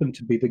UK happen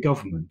to be the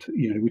government.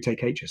 You know, we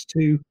take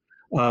HS2.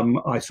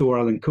 I saw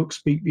Alan Cook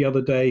speak the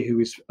other day, who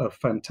is a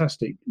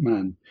fantastic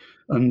man,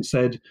 and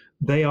said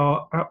they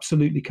are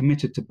absolutely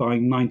committed to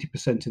buying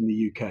 90% in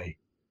the UK.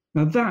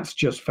 Now, that's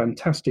just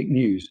fantastic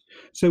news.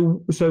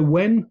 So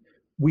when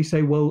we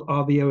say, well,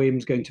 are the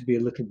OEMs going to be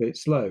a little bit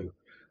slow?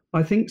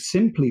 I think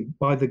simply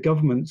by the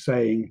government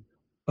saying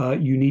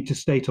you need to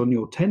state on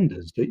your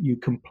tenders that you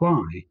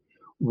comply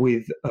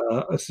with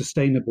a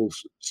sustainable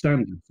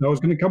standard. So I was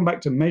going to come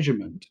back to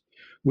measurement,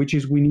 which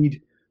is we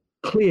need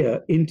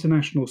clear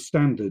international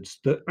standards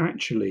that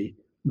actually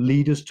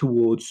lead us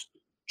towards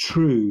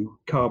true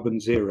carbon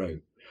zero.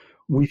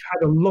 We've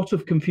had a lot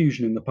of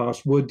confusion in the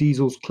past. Were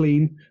diesels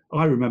clean?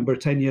 I remember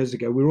 10 years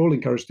ago, we were all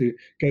encouraged to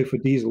go for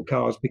diesel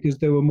cars because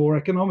they were more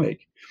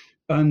economic.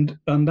 And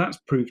that's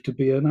proved to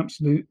be an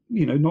absolute,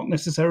 not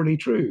necessarily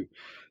true.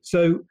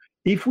 So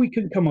if we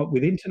can come up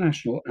with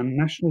international and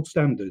national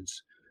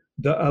standards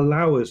that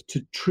allow us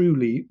to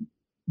truly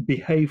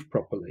behave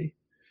properly,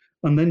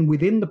 and then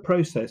within the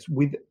process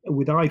with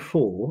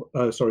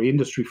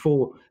Industry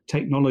 4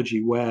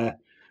 technology, where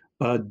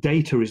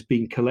data is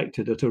being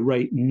collected at a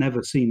rate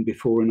never seen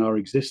before in our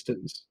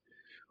existence,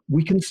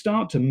 we can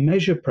start to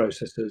measure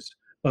processes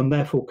and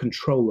therefore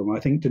control them. I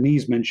think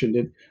Denise mentioned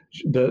it,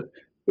 that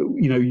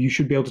you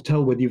should be able to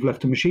tell whether you've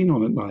left a machine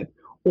on at night.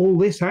 All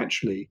this,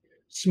 actually,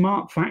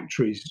 smart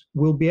factories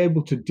will be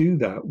able to do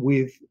that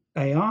with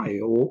AI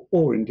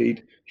or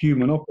indeed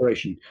human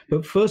operation.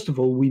 But first of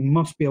all, we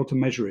must be able to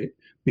measure it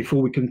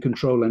before we can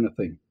control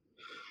anything.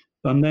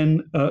 And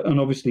then, and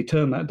obviously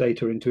turn that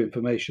data into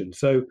information.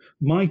 So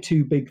my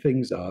two big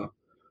things are,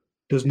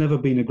 there's never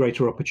been a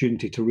greater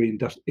opportunity to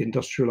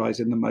reindustrialize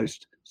in the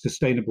most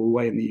sustainable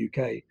way in the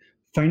UK,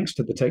 thanks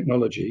to the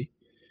technology.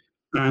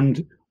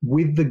 And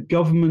with the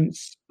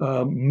government's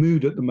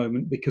mood at the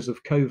moment because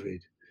of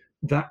COVID,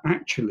 that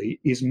actually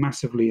is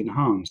massively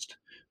enhanced,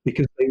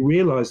 because they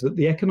realize that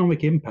the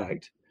economic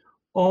impact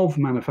of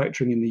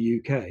manufacturing in the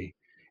UK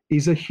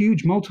is a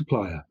huge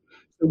multiplier.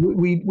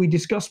 We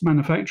discuss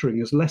manufacturing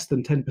as less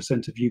than 10%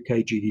 of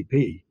UK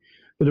GDP,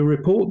 but a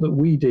report that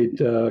we did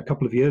a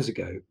couple of years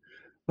ago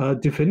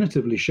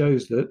definitively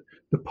shows that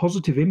the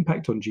positive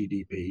impact on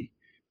GDP,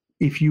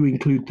 if you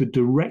include the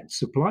direct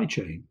supply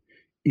chain,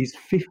 is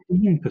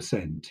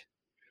 15%.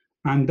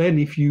 And then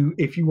if you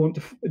want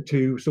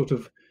to sort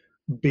of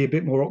be a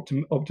bit more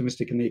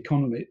optimistic, and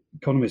the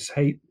economists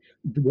hate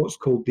what's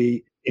called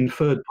the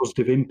inferred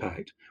positive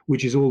impact,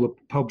 which is all the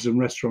pubs and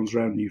restaurants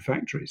around new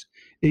factories,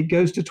 it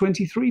goes to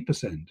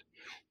 23%.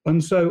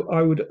 And so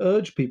I would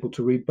urge people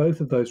to read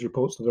both of those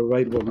reports that are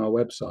available on our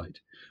website,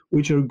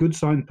 which are a good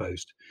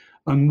signpost.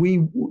 And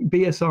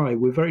BSI,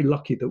 we're very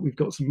lucky that we've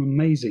got some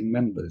amazing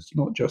members,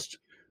 not just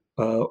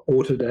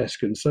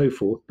Autodesk and so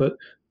forth, but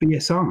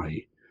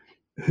BSI,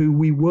 who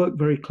we work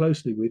very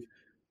closely with,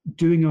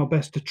 doing our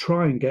best to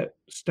try and get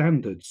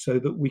standards so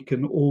that we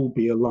can all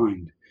be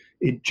aligned.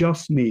 It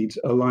just needs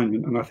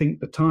alignment. And I think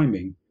the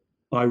timing,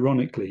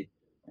 ironically,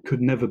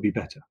 could never be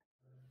better.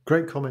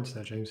 Great comments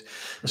there, James.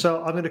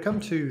 So I'm going to come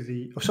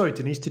to sorry,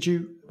 Denise, did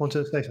you want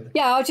to say something?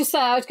 Yeah, I'll just say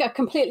I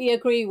completely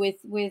agree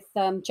with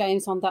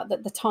James on that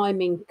the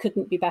timing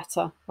couldn't be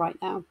better right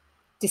now,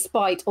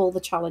 despite all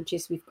the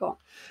challenges we've got.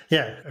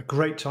 Yeah, a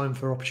great time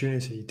for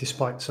opportunity,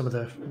 despite some of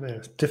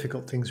the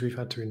difficult things we've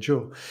had to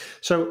endure.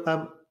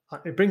 So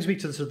it brings me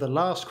to the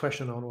last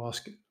question I want to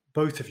ask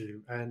both of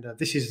you, and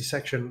this is the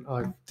section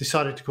I've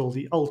decided to call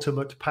the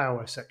ultimate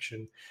power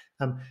section.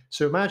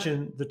 So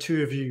imagine the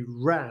two of you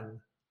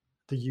ran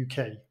the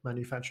UK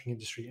manufacturing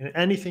industry, and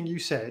anything you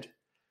said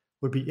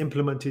would be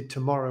implemented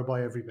tomorrow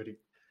by everybody,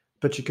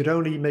 but you could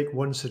only make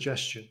one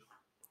suggestion.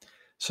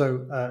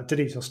 So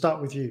Denise, I'll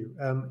start with you.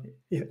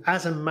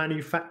 As a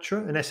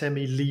manufacturer, an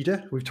SME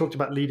leader, we've talked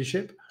about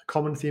leadership, a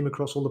common theme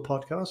across all the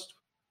podcasts.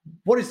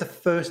 What is the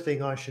first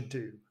thing I should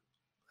do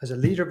as a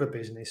leader of a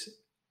business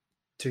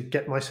to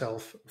get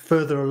myself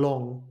further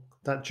along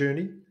that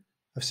journey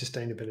of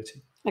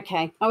sustainability?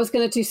 Okay, I was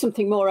going to do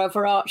something more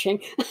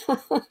overarching.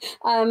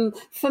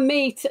 For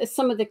me,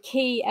 some of the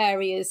key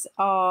areas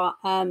are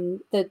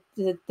the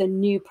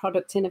new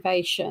product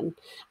innovation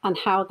and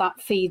how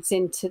that feeds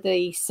into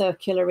the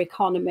circular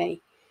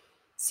economy.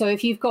 So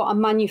if you've got a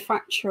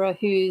manufacturer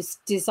who's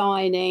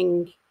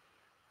designing,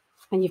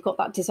 and you've got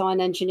that design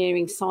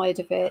engineering side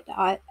of it,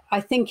 I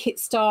think it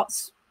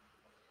starts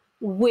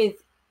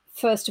with,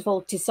 first of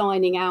all,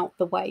 designing out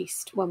the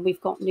waste when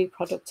we've got new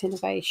product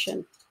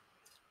innovation,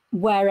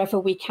 wherever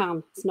we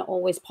can. It's not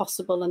always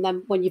possible. And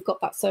then when you've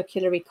got that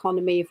circular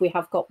economy, if we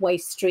have got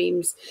waste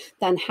streams,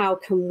 then how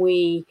can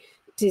we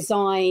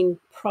design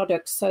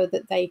products so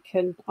that they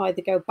can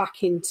either go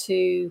back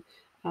into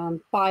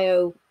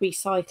bio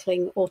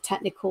recycling or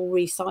technical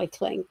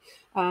recycling.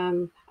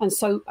 And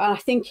so I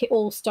think it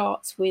all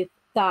starts with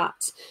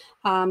that.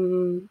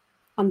 And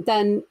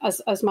then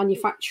as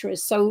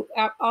manufacturers, so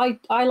I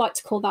like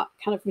to call that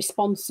kind of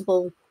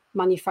responsible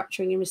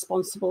manufacturing and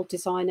responsible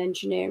design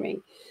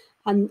engineering.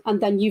 And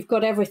then you've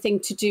got everything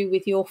to do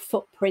with your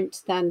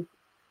footprint then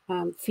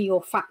for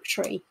your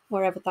factory,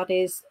 wherever that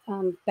is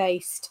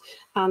based,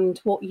 and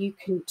what you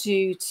can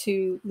do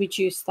to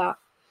reduce that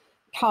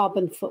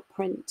carbon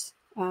footprint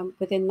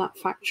within that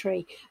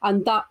factory.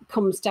 And that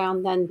comes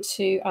down then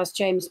to, as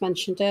James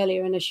mentioned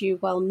earlier, and as you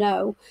well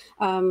know,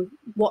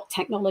 what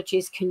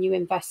technologies can you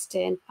invest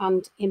in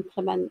and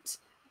implement,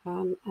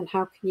 and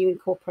how can you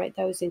incorporate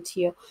those into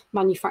your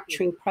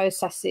manufacturing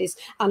processes?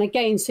 And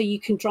again, so you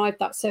can drive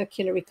that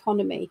circular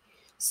economy.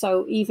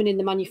 So even in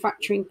the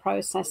manufacturing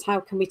process,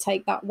 how can we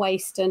take that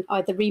waste and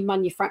either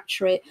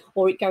remanufacture it,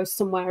 or it goes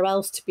somewhere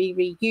else to be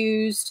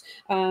reused,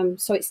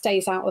 so it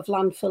stays out of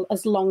landfill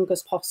as long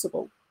as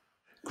possible?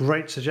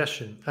 Great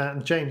suggestion.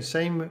 James,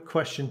 same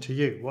question to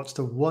you. What's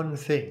the one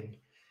thing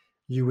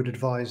you would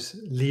advise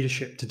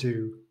leadership to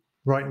do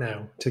right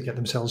now to get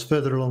themselves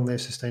further along their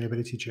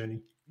sustainability journey?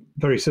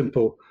 Very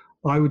simple.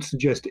 I would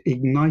suggest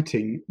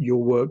igniting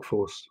your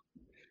workforce.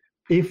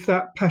 If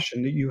that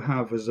passion that you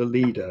have as a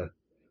leader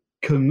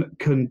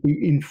can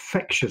be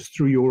infectious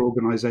through your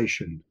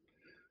organization,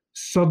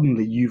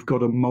 suddenly you've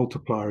got a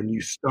multiplier and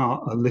you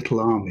start a little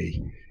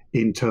army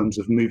in terms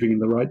of moving in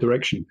the right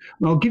direction.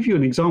 And I'll give you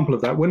an example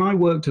of that. When I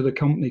worked at a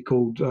company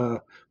called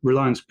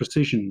Reliance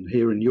Precision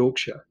here in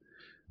Yorkshire,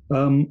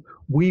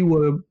 we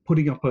were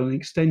putting up an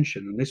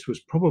extension, and this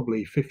was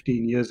probably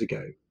 15 years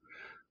ago.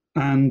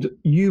 And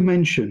you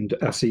mentioned,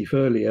 Asif,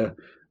 earlier,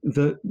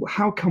 that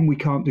how come we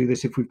can't do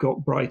this if we've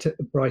got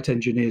bright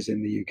engineers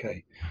in the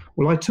UK?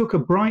 Well, I took a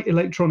bright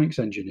electronics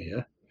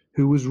engineer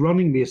who was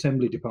running the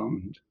assembly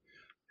department,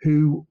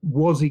 who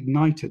was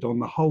ignited on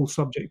the whole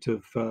subject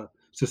of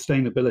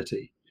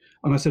sustainability.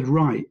 And I said,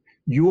 right,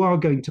 you are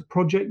going to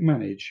project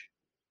manage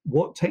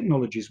what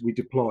technologies we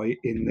deploy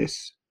in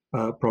this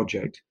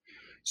project.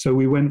 So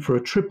we went for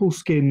a triple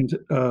skinned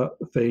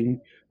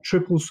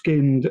triple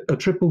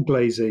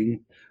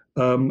glazing,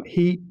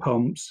 heat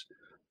pumps,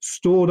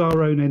 stored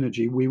our own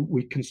energy.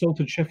 We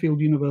consulted Sheffield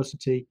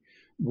University.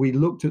 We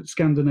looked at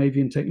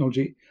Scandinavian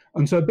technology.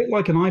 And so a bit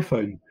like an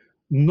iPhone,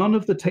 none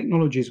of the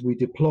technologies we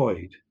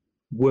deployed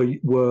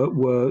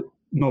were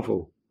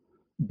novel.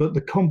 But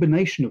the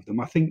combination of them,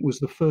 I think, was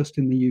the first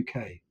in the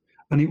UK.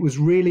 And it was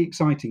really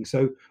exciting.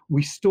 So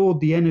we stored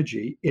the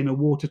energy in a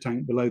water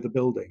tank below the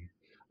building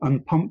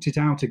and pumped it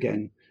out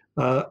again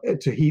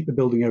to heat the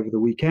building over the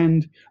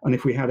weekend. And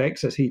if we had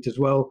excess heat as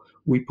well,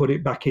 we put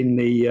it back in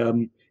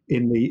the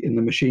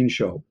machine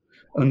shop.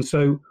 And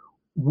so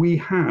we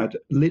had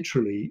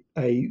literally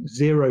a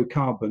zero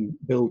carbon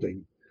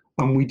building,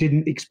 and we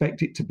didn't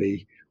expect it to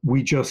be.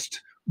 We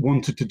just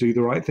wanted to do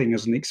the right thing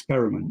as an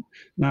experiment.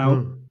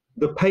 Now,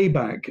 the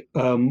payback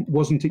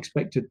wasn't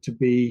expected to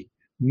be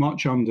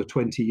much under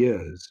 20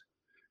 years,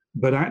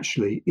 but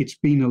actually it's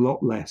been a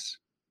lot less.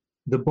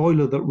 The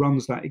boiler that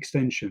runs that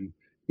extension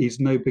is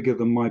no bigger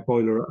than my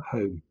boiler at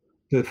home.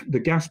 The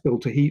gas bill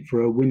to heat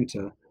for a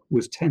winter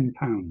was £10,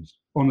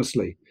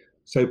 honestly.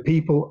 So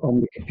people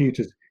on the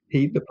computers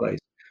heat the place.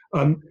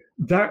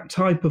 That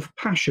type of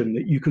passion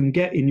that you can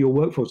get in your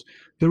workforce,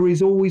 there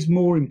is always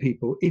more in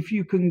people. If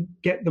you can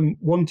get them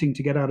wanting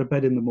to get out of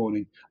bed in the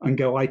morning and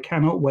go, I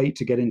cannot wait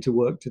to get into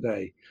work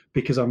today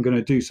because I'm going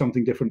to do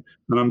something different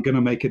and I'm going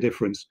to make a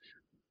difference.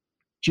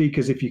 Gee,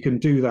 because if you can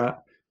do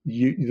that,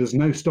 there's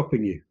no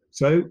stopping you.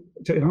 So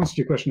to answer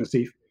your question,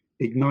 Asif,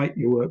 ignite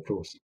your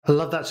workforce. I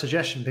love that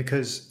suggestion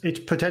because it's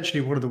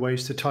potentially one of the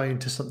ways to tie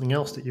into something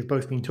else that you've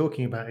both been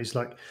talking about is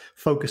like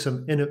bring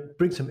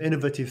some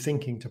innovative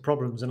thinking to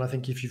problems. And I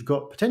think if you've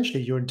got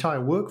potentially your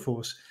entire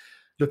workforce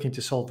looking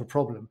to solve a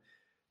problem,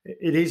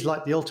 it is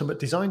like the ultimate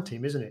design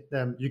team, isn't it?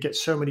 You get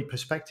so many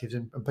perspectives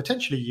and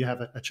potentially you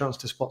have a chance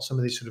to spot some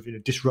of these sort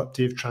of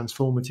disruptive,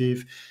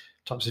 transformative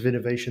types of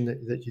innovation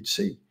that you'd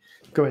see.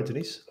 Go ahead,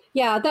 Denise.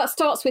 Yeah, that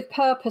starts with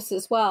purpose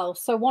as well.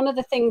 So one of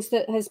the things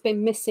that has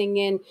been missing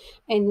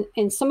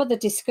in some of the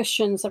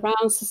discussions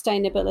around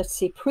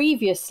sustainability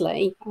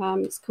previously,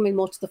 it's coming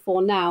more to the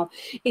fore now,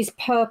 is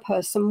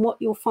purpose. And what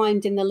you'll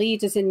find in the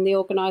leaders in the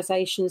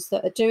organisations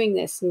that are doing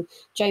this, and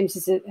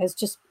James has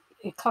just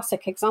a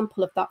classic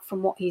example of that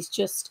from what he's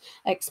just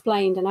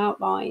explained and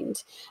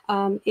outlined,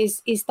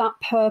 is that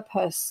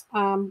purpose.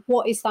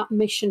 What is that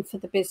mission for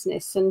the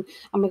business? And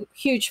I'm a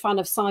huge fan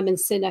of Simon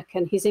Sinek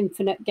and his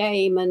infinite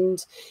game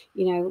and,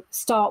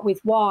 start with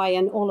why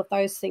and all of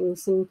those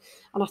things. And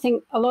I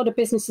think a lot of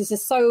businesses are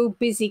so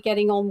busy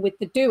getting on with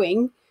the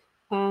doing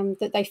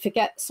that they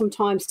forget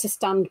sometimes to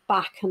stand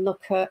back and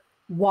look at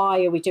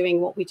why are we doing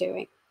what we're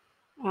doing.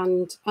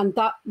 And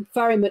that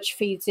very much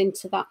feeds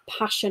into that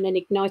passion and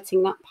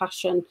igniting that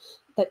passion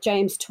that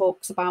James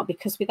talks about,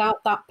 because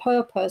without that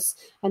purpose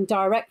and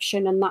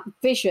direction and that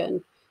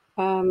vision,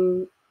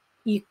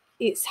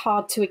 it's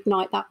hard to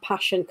ignite that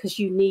passion because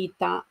you need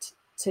that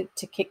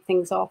to kick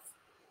things off.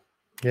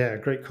 Yeah,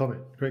 great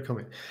comment. Great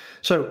comment.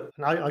 So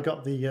I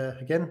got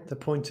the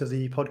point of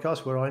the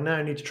podcast where I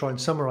now need to try and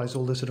summarize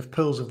all the sort of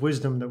pearls of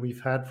wisdom that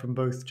we've had from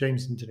both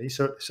James and Denise.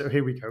 So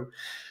here we go.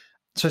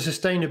 So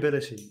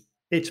sustainability,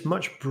 it's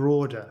much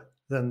broader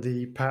than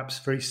the perhaps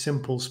very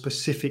simple,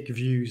 specific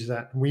views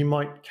that we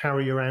might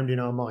carry around in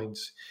our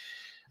minds.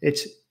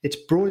 It's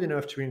broad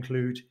enough to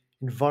include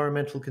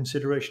environmental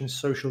considerations,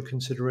 social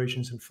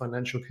considerations, and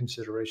financial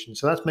considerations.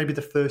 So that's maybe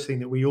the first thing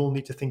that we all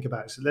need to think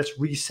about. So let's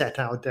reset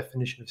our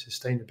definition of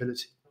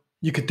sustainability.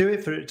 You could do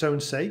it for its own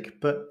sake,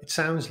 but it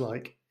sounds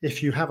like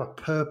if you have a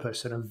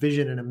purpose and a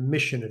vision and a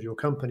mission of your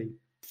company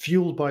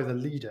fueled by the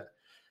leader,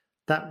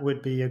 that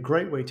would be a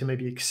great way to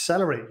maybe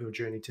accelerate your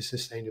journey to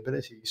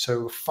sustainability.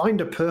 So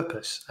find a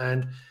purpose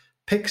and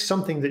pick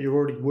something that you're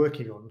already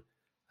working on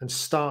and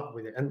start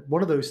with it. And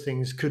one of those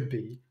things could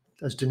be,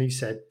 as Denise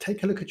said,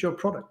 take a look at your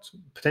product.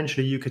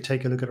 Potentially you could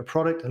take a look at a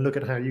product and look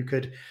at how you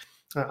could,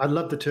 I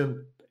love the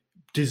term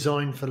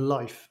design for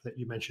life that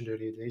you mentioned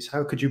earlier, Denise.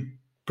 How could you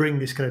bring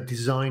this kind of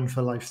design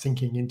for life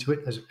thinking into it?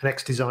 As an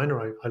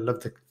ex-designer, I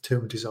love the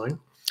term design.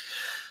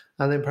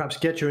 And then perhaps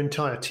get your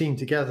entire team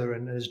together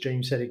and, as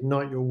James said,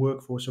 ignite your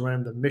workforce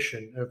around the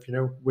mission of,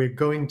 we're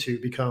going to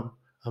become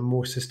a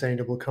more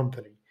sustainable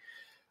company.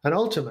 And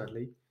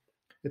ultimately,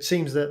 it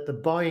seems that the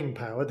buying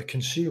power, the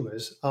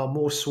consumers, are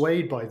more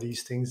swayed by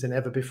these things than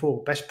ever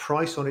before. Best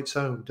price on its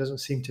own doesn't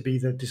seem to be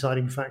the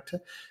deciding factor.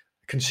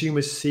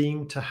 Consumers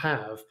seem to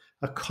have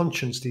a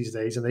conscience these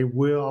days, and they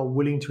are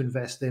willing to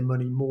invest their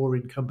money more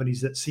in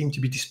companies that seem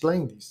to be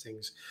displaying these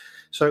things.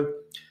 So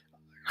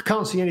I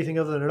can't see anything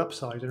other than an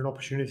upside and an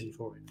opportunity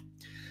for it.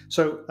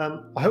 So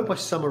I hope I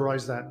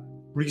summarized that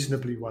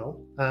reasonably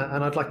well.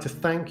 And I'd like to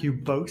thank you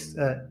both,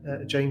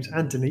 James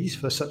and Denise,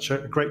 for such a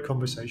great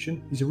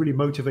conversation. These are really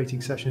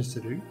motivating sessions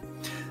to do.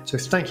 So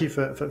thank you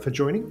for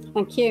joining.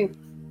 Thank you.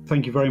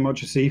 Thank you very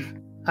much,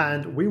 Asif.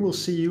 And we will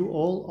see you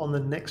all on the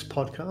next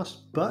podcast.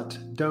 But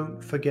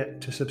don't forget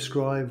to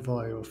subscribe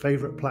via your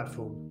favorite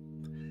platform.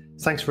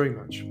 Thanks very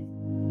much.